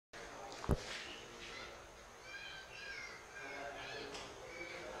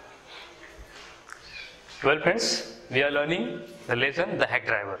Well friends, we are learning the lesson the hack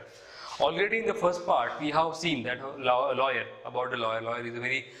driver. Already in the first part we have seen that lawyer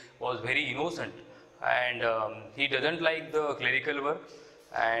was very innocent, and he doesn't like the clerical work,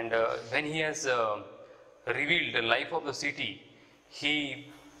 and when he has revealed the life of the city, he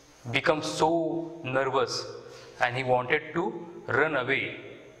becomes so nervous and he wanted to run away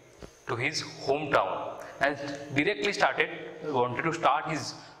to his hometown and directly wanted to start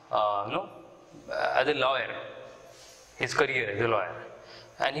his as a lawyer, his career as a lawyer.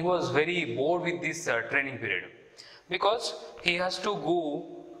 And he was very bored with this training period, because he has to go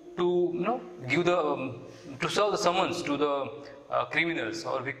to give the to serve the summons to the criminals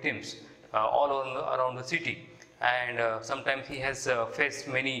or victims all around the city, and sometimes he has faced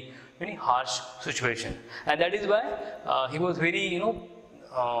many harsh situations, and that is why he was very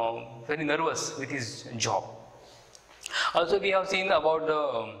very nervous with his job. Also, we have seen about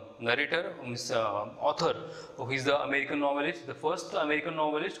the narrator, author, who is the American novelist, the first American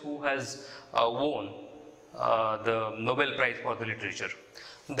novelist who has won the Nobel Prize for the literature.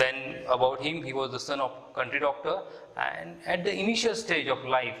 Then about him, he was the son of country doctor, and at the initial stage of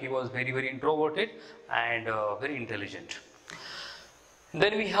life, he was very introverted and very intelligent.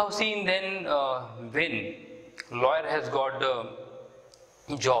 Then we have seen when lawyer has got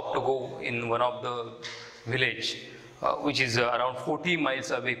the job to go in one of the village, which is around 40 miles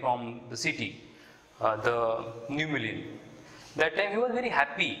away from the city, the New Millennium. That time he was very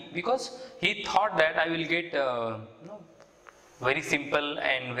happy, because he thought that I will get very simple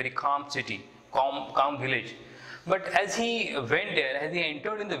and very calm city, calm village. But as he went there, as he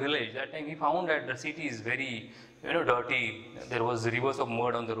entered in the village, that time he found that the city is very dirty. There was rivers of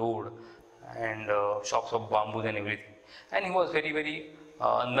mud on the road, and shops of bamboo and everything. And he was very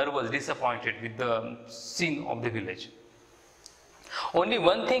nervous, disappointed with the scene of the village. Only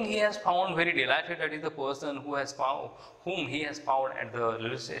one thing he has found very delighted, that is the person whom he has found at the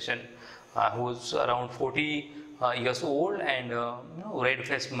railway station, who was around 40 years old and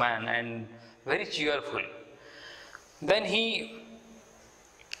red-faced man and very cheerful. Then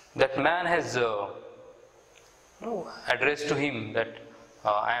that man has addressed to him that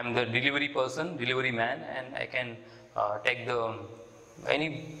I am the delivery man, and I can take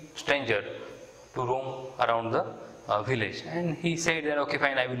any stranger to roam around the village. And he said that okay,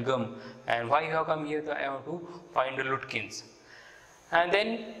 fine, I will come. And why you have come here? I want to find the Lutkins. And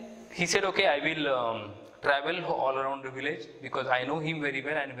then he said, okay, I will travel all around the village, because I know him very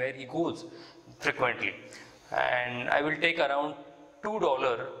well and where he goes frequently. And I will take around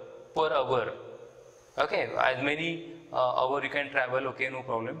 $2 per hour. Okay, as many hour you can travel, okay, no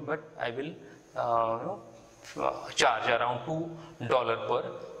problem. But I will charge around $2 per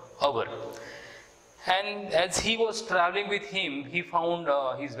hour. And as he was traveling with him, he found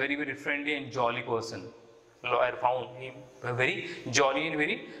he's very friendly and jolly person. Lawyer found him a very jolly and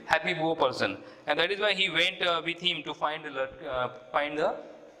very happy person, and that is why he went with him to find the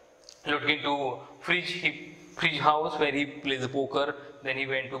Lutkin to fridge house where he plays the poker. Then he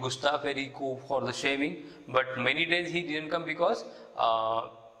went to Gustav where he go for the shaving. But many days he didn't come, because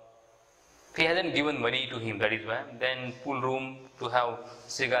he hasn't given money to him. That is why. Then pool room to have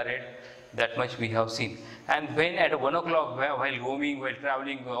cigarette. That much we have seen. And when at 1 o'clock, while roaming, while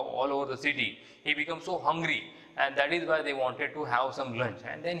traveling all over the city, he becomes so hungry, and that is why they wanted to have some lunch.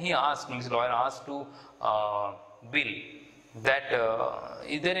 And then he asked, his lawyer asked to Bill that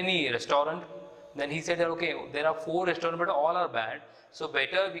is there any restaurant? Then he said that okay, there are 4 restaurants, but all are bad. So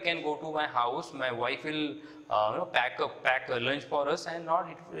better we can go to my house. My wife will pack a lunch for us, and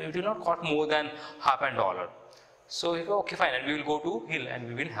it will not cost more than $50. So he said, okay, fine, and we will go to hill and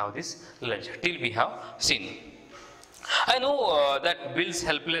we will have this lunch till we have seen. I know that Bill's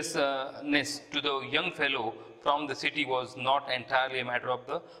helplessness to the young fellow from the city was not entirely a matter of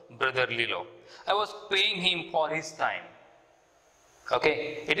the brotherly love. I was paying him for his time.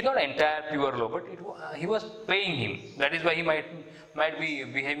 Okay, it is not entire pure love, but he was paying him. That is why he might be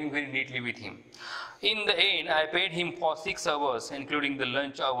behaving very neatly with him. In the end, I paid him for 6 hours, including the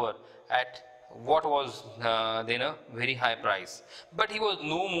lunch hour, at what was then a very high price. But he was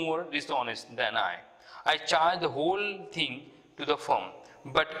no more dishonest than I. I charged the whole thing to the firm,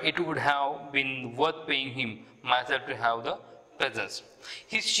 but it would have been worth paying him myself to have the presence.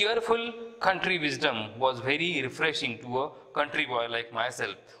 His cheerful country wisdom was very refreshing to a country boy like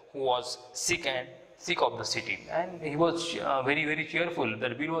myself, who was sick of the city. And he was very cheerful. The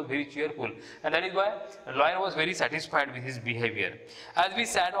Bill was very cheerful, and that is why the lawyer was very satisfied with his behavior. As we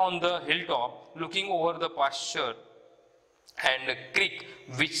sat on the hilltop looking over the pasture, and a creek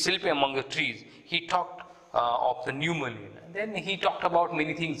which slept among the trees. He talked of the new millennium. Then he talked about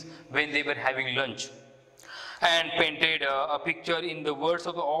many things when they were having lunch, and painted a picture in the words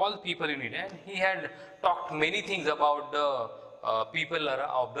of all people in it. And he had talked many things about the people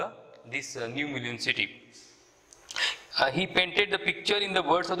of this new million city. He painted the picture in the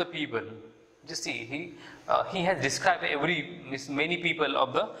words of the people. Just see, he has described many people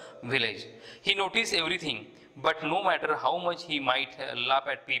of the village. He noticed everything, but no matter how much he might laugh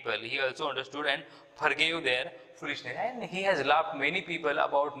at people, he also understood and forgave their foolishness. And he has laughed many people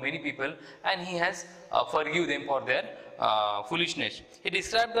about many people, and he has forgive them for their foolishness. He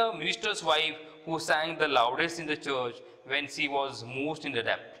described the minister's wife who sang the loudest in the church when she was most in the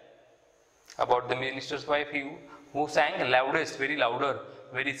debt. About the minister's wife who sang loudest, very louder,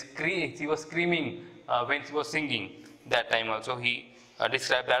 she was screaming when she was singing. That time also he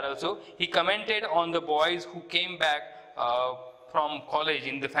described that also. He commented on the boys who came back from college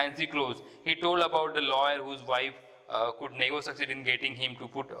in the fancy clothes. He told about the lawyer whose wife could never succeed in getting him to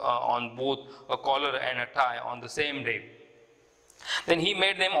put on both a collar and a tie on the same day. Then he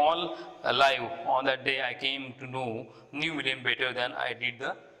made them all alive. On that day I came to know New Millennium better than I did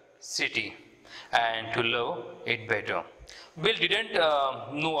the city, and to love it better. Bill didn't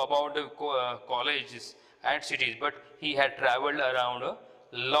know about the colleges and cities, but he had traveled around a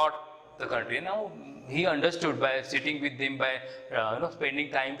lot the country. Now he understood by sitting with him, by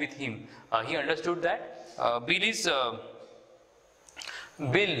spending time with him, he understood that Bill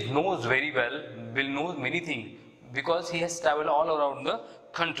knows very well. Bill knows many things because he has traveled all around the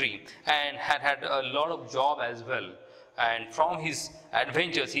country and had a lot of job as well. And from his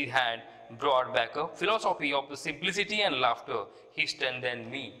adventures, he had brought back a philosophy of the simplicity and laughter. He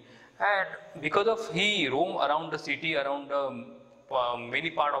strengthened me. And because of he roam around the city, around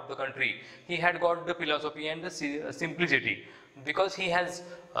many part of the country, he had got the philosophy and the simplicity, because he has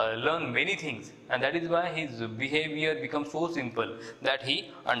learned many things, and that is why his behavior becomes so simple that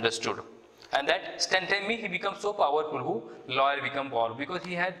he understood. And that strengthened me. He becomes so powerful. Who lawyer become powerful because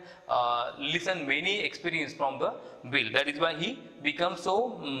he had listened many experience from the Bill. That is why he becomes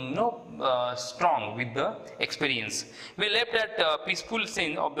so strong with the experience. We left that peaceful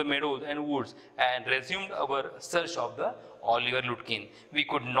scene of the meadows and woods and resumed our search of the Oliver Lutkin. We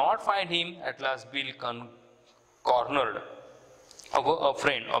could not find him. At last Bill cornered a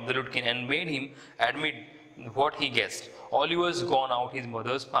friend of the Lutkin and made him admit what he guessed. Oliver's gone out his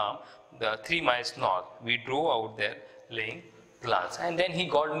mother's farm, the 3 miles north. We drove out there laying plants. And then he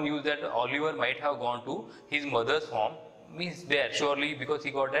got news that Oliver might have gone to his mother's farm. Means there surely, because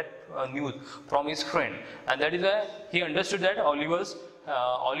he got that news from his friend. And that is why he understood that Oliver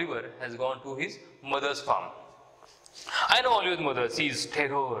has gone to his mother's farm. I know Oliver's mother. She is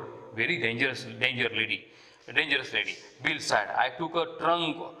terror, very dangerous lady. Bill said, I took a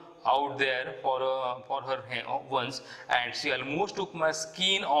trunk out there for her once, and she almost took my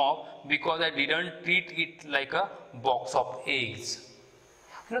skin off because I didn't treat it like a box of eggs.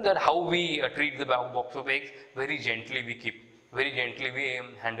 You know that how we treat the box of eggs, very gently we keep, very gently we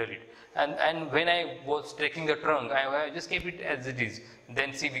handle it. And when I was taking the trunk, I just kept it as it is.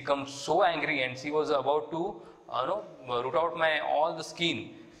 Then she becomes so angry, and she was about to root out all the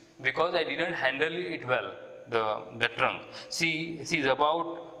skin because I didn't handle it well, the trunk. She is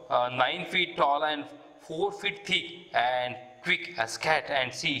about 9 feet tall and 4 feet thick and quick as cat,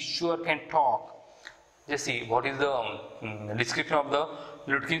 and she sure can talk. Just see what is the description of the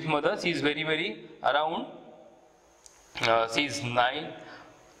Lutkin's mother. She is very around. She is 9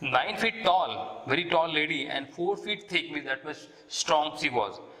 feet tall, very tall lady, and 4 feet thick, means that much strong she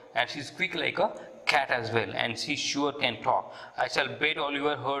was, and she is quick like a cat as well, and she sure can talk. I shall bet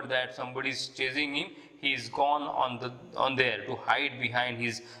Oliver heard that somebody is chasing him. He is gone on there to hide behind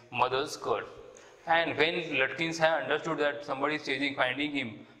his mother's skirt. And when Lutkins have understood that somebody is chasing, finding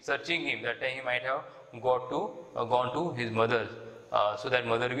him, searching him, that time he might have gone to his mother, so that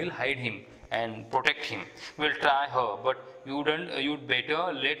mother will hide him and protect him. We'll try her, but you'd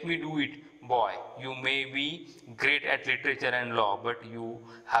better let me do it, boy. You may be great at literature and law, but you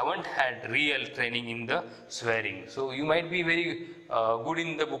haven't had real training in the swearing. So you might be very good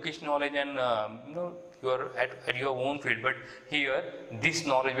in the bookish knowledge and you are at your own field, but here this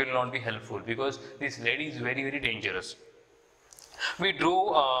knowledge will not be helpful because this lady is very dangerous. We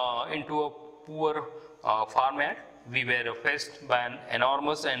drove into a poor farmyard. We were faced by an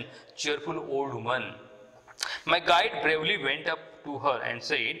enormous and cheerful old woman. My guide bravely went up to her and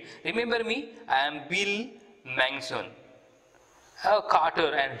said, remember me, I am Bill Manson, a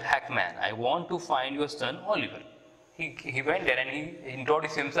carter and hackman. I want to find your son Oliver. He went there and he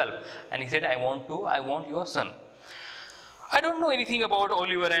introduced himself and he said, I want your son. I don't know anything about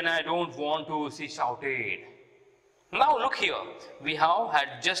Oliver and I don't want to, she shouted. Now look here, we have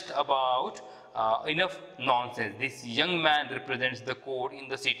had just about enough nonsense. This young man represents the court in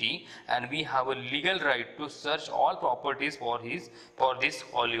the city and we have a legal right to search all properties for this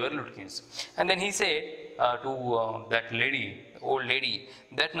Oliver Lutkins. And then he said to that lady, old lady,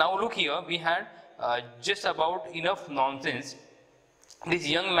 that now look here, we had just about enough nonsense. This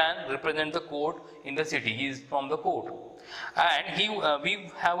young man represents the court in the city. He is from the court. And we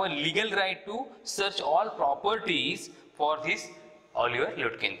have a legal right to search all properties for this Oliver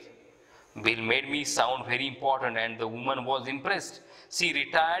Lutkins. Bill made me sound very important and the woman was impressed. She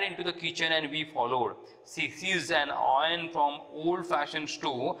retired into the kitchen and we followed. She seized an iron from old-fashioned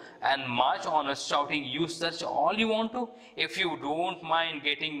stove and marched on us shouting, "You search all you want to? If you don't mind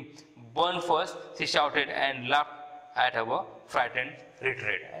getting burned first," she shouted and laughed at our frightened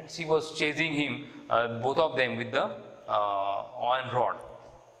retreat. And she was chasing him, both of them, with the iron rod.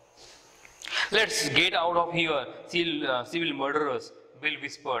 "Let's get out of here. She will murder us," Bill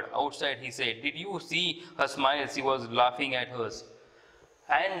whispered. Outside, he said, "Did you see her smile? She was laughing at us."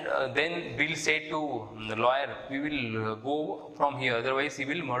 And then Bill said to the lawyer, "We will go from here, otherwise he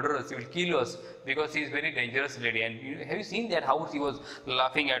will murder us, he will kill us, because she is very dangerous lady." And have you seen that how she was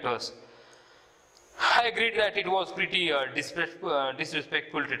laughing at us? I agreed that it was pretty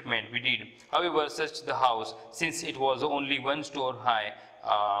disrespectful treatment we did. However, searched the house, since it was only one store high.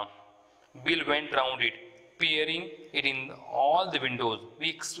 Bill went round it, peering it in all the windows. We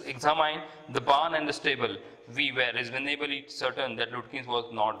examined the barn and the stable. We were reasonably certain that Lutkins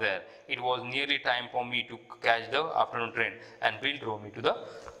was not there. It was nearly time for me to catch the afternoon train, and Bill drove me to the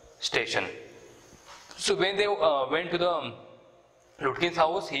station. So when they went to the Lutkins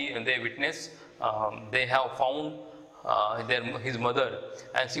house, they witnessed they have found his mother,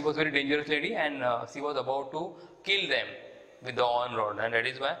 and she was a very dangerous lady, and she was about to kill them with the iron rod, and that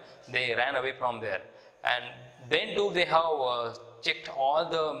is why they ran away from there. And then too they have checked all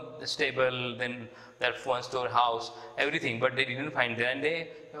the stable, then that one store house, everything, but they didn't find there, and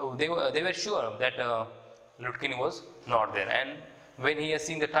they were sure that Lutkin was not there. And when he has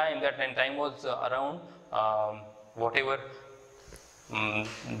seen the time, that time was around whatever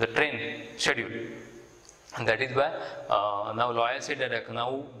the train schedule, and that is why now lawyer said that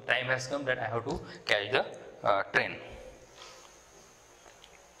now time has come that I have to catch the train.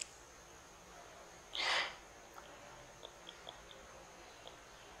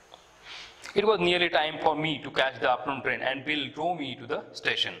 It was nearly time for me to catch the afternoon train, and Bill drove me to the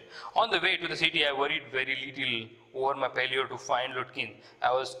station. On the way to the city, I worried very little over my failure to find Lutkin.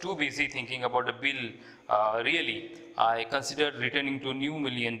 I was too busy thinking about the bill. Really, I considered returning to New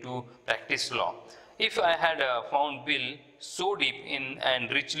Million to practice law. If I had found Bill so deep in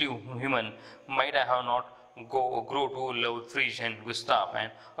and richly human, might I have not grow to love Frisch and Gustav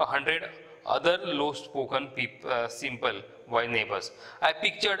and 100 other low-spoken simple wise neighbors. I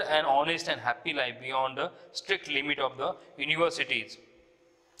pictured an honest and happy life beyond the strict limit of the universities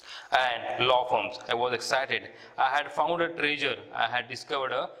and law firms. I was excited. I had found a treasure. I had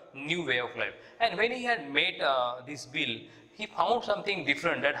discovered a new way of life. And when he had made this bill, he found something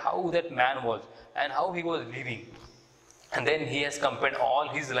different, that how that man was and how he was living. And then he has compared all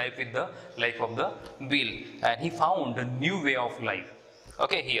his life with the life of the Bill, and he found a new way of life.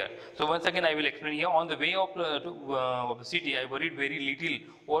 Okay, here. So once again I will explain here. On the way of the city, I worried very little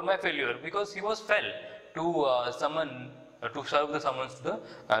over my failure, because he was fell to summon to serve the summons to the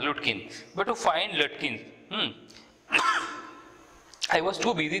Lutkin. But to find Lutkin, I was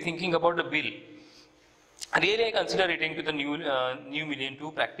too busy thinking about the bill. Really, I considered returning to the New Million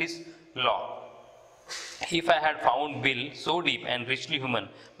to practice law. If I had found Bill so deep and richly human,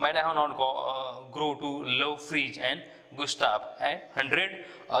 might I have not grow to love Frisch and Gustav and 100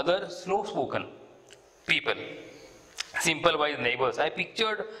 other slow-spoken people, simple wise neighbors. I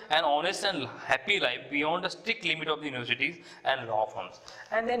pictured an honest and happy life beyond the strict limit of the universities and law firms.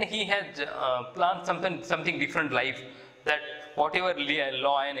 And then he had planned something different life, that whatever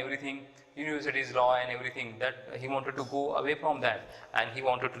law and everything, universities, law and everything, that he wanted to go away from that, and he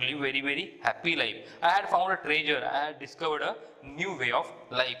wanted to live very, very happy life. I had found a treasure. I had discovered a new way of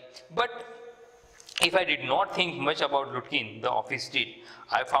life. But if I did not think much about Lutkin, the office did.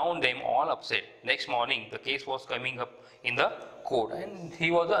 I found them all upset. Next morning, the case was coming up in the court, and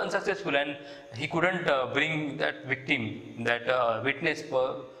he was unsuccessful, and he couldn't bring that victim, that witness,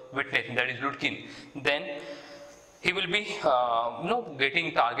 that is Lutkin. Then he will be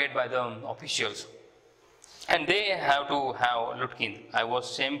getting targeted by the officials, and they have to have Lutkin. I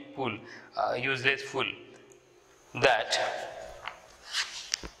was shameful, useless fool. That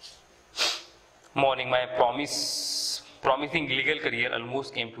morning, my promise promising legal career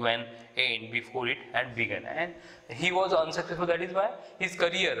almost came to an end before it had begun, and he was unsuccessful. That is why his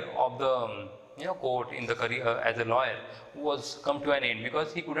career of the court in the career as a lawyer was come to an end,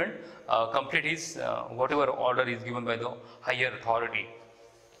 because he couldn't complete his whatever order is given by the higher authority.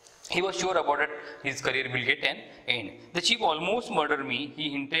 He was sure about it, his career will get an end. The chief almost murdered me. He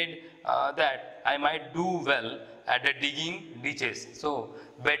hinted that I might do well at the digging ditches. So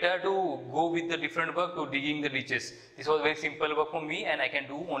better to go with the different work to digging the ditches. This was very simple work for me, and I can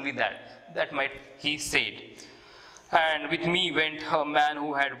do only that. That might, he said. And with me went a man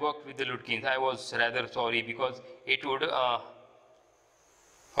who had worked with the Lutkins. I was rather sorry, because it would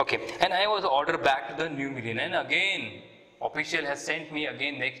okay. And I was ordered back to the New Million, and again official has sent me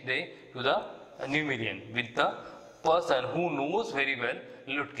again next day to the New Million with the person who knows very well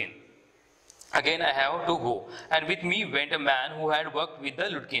Lutkin. Again I have to go, and with me went a man who had worked with the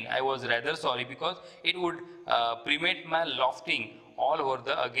Lutkin. I was rather sorry, because it would prevent my lofting all over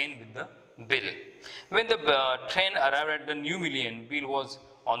the again with the bill. When the train arrived at the New Million, Bill was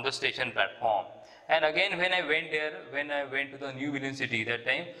on the station platform. And again when I went there, when I went to the New Million city that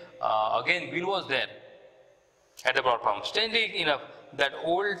time, again Bill was there at the platform. Strangely enough, that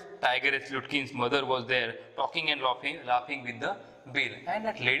old tigress Lutkin's mother was there, talking and laughing with the Bill. And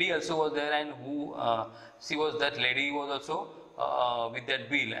that lady also was there, and who that lady was also with that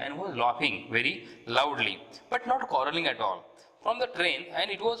Bill, and was laughing very loudly, but not quarreling at all. From the train,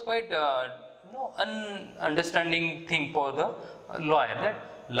 and it was quite understanding thing for the lawyer, that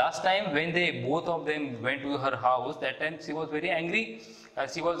last time when they both of them went to her house, that time she was very angry.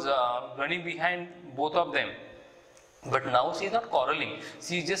 She was running behind both of them. But now she is not quarreling,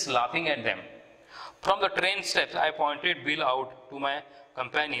 she is just laughing at them. From the train steps, I pointed Bill out to my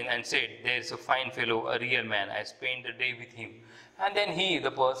companion and said, there is a fine fellow, a real man. I spent the day with him. And then he, the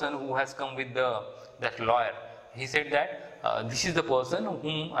person who has come with that lawyer, he said that this is the person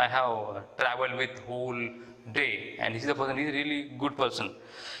whom I have traveled with whole day, and this is the person, he is a really good person.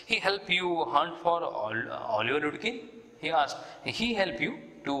 He helped you hunt for Oliver Lutkin? He asked. He helped you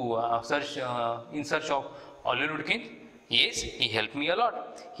to search in search of Oliver Lutkin? Yes, he helped me a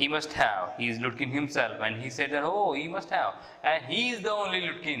lot. He must have. He is Lutkin himself, and he said that, oh, he must have. And he is the only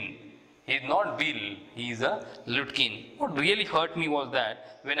Lutkin. He is not Bill, he is a Lutkin. What really hurt me was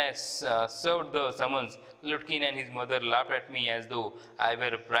that when I served the summons, Lutkin and his mother laughed at me as though I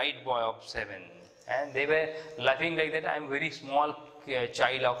were a bright boy of 7. And they were laughing like that I am a very small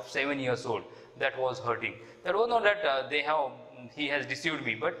child of 7 years old. That was hurting. That was not that he has deceived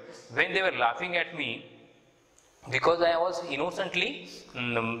me, but when they were laughing at me, because I was innocently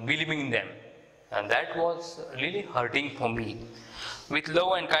believing in them, and that was really hurting for me. With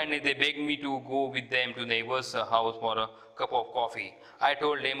love and kindness, they begged me to go with them to neighbor's house for a cup of coffee. I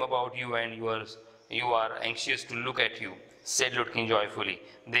told them about you and yours. You are anxious to look at you, said Lutkin joyfully.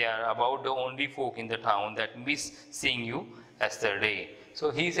 They are about the only folk in the town that miss seeing you yesterday. So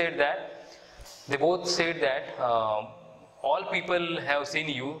he said that, they both said that all people have seen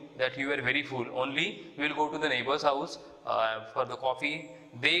you, that you were very full. Only we will go to the neighbor's house for the coffee.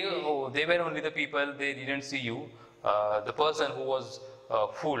 They were only the people, they didn't see you. The person who was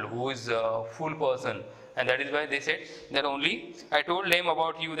full, who is a full person, and that is why they said that only I told them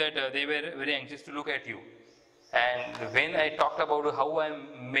about you, that they were very anxious to look at you. And when I talked about how I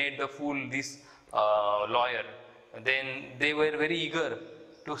made the fool this lawyer, then they were very eager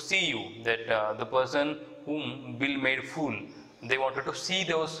to see you, that the person whom Bill made fool, they wanted to see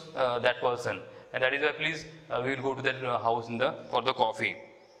that person, and that is why please we will go to that house for the coffee,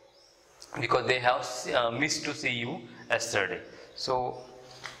 because they have missed to see you yesterday. So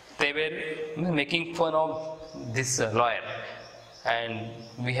they were making fun of this lawyer, and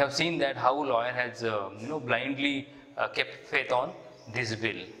we have seen that how lawyer has blindly kept faith on this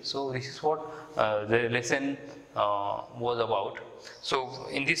Bill. So this is what the lesson was about. So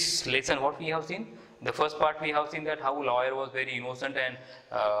in this lesson, what we have seen, the first part we have seen that how lawyer was very innocent, and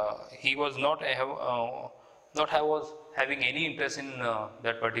he was not having any interest in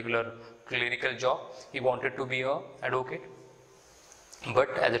that particular clerical job. He wanted to be an advocate,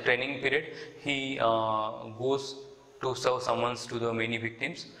 but as a training period he goes to serve summons to the many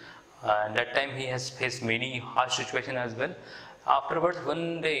victims, and that time he has faced many harsh situations as well. Afterwards,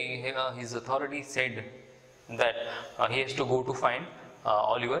 one day his authority said that he has to go to find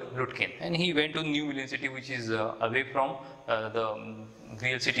Oliver Lutkin, and he went to New Million city, which is away from the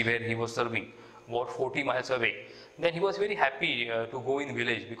real city where he was serving, about 40 miles away. Then he was very happy to go in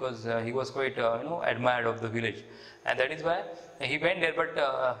village, because he was quite admired of the village, and that is why he went there.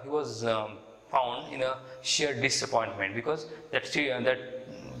 But he was found in a sheer disappointment, because that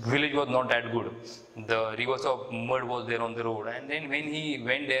village was not that good. The rivers of mud was there on the road, and then when he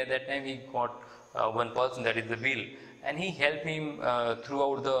went there, that time he got one person, that is the Bill, and he helped him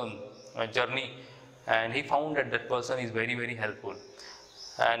throughout the journey, and he found that that person is very, very helpful.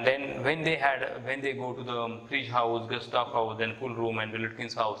 And then when they go to the Fridge house, Gustav house, then Full Room and the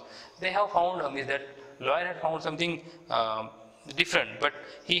Lutkin's house, they have found is that lawyer had found something different, but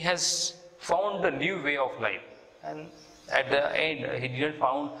he has found a new way of life. And at the end, he didn't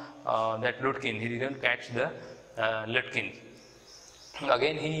found that Lutkin. He didn't catch the Lutkin.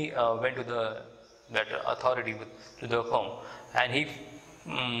 Again, he went to that authority to the firm, and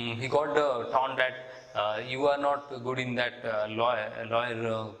he got the taunt that you are not good in that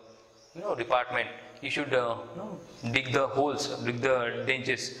lawyer department. You should dig the holes, dig the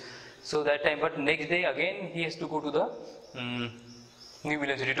dentures. So that time, but next day again he has to go to the New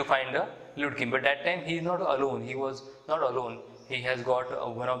University to find the Lutkin. But that time he is not alone. He was not alone. He has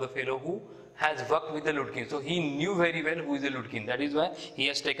got one of the fellow who has worked with the Lutkin. So he knew very well who is the Lutkin. That is why he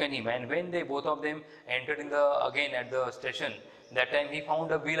has taken him. And when they both of them entered again at the station, that time he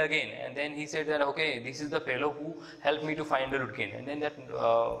found a Bill again, and then he said that, okay, this is the fellow who helped me to find the Lutkin. And then that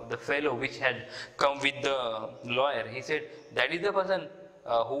the fellow which had come with the lawyer, he said, that is the person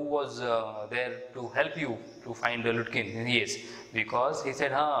who was there to help you to find the Lutkin. Yes, because he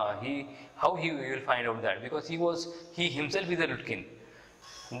said, how he will find out that, because he himself is a Lutkin.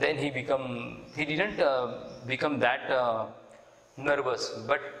 Then he didn't become that nervous,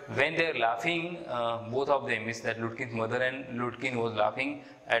 but when they are laughing, both of them, is that Lutkin's mother and Lutkin was laughing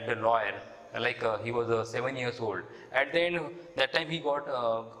at the lawyer, like he was 7 years old. At the end, that time he got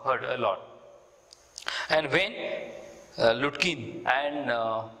hurt a lot. And when Lutkin and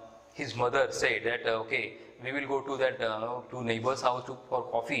his mother said that, okay, we will go to that to neighbor's house for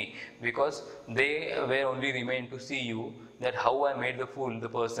coffee, because they were only remained to see you, that how I made the fool the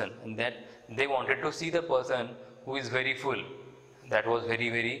person, and that they wanted to see the person who is very full. That was very,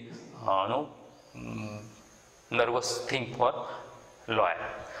 very nervous thing for lawyer.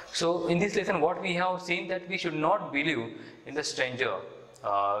 So in this lesson, what we have seen, that we should not believe in the stranger,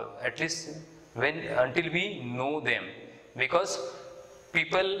 at least until we know them, because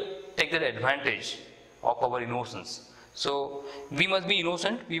people take that advantage of our innocence. So we must be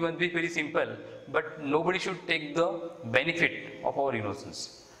innocent, we must be very simple, but nobody should take the benefit of our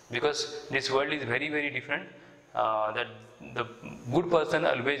innocence, because this world is very, very different. That the good person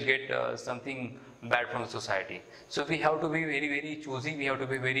always get something bad from society. So we have to be very, very choosy. We have to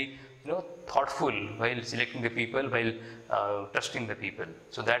be very thoughtful while selecting the people, while trusting the people.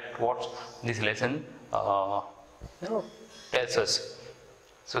 So that what this lesson tells us.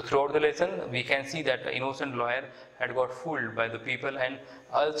 So throughout the lesson, we can see that the innocent lawyer had got fooled by the people, and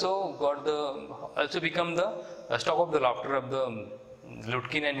also become the stock of the laughter of the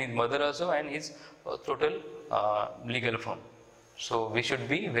Lutkin and his mother also, and his total legal firm. So we should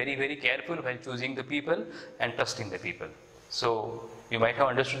be very, very careful while choosing the people and trusting the people. So you might have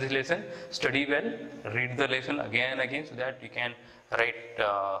understood this lesson. Study well, read the lesson again and again, so that you can write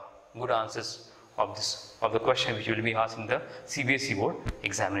good answers of the question which will be asked in the CBSE board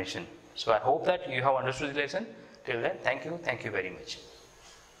examination. So I hope that you have understood the lesson. Till then, thank you very much.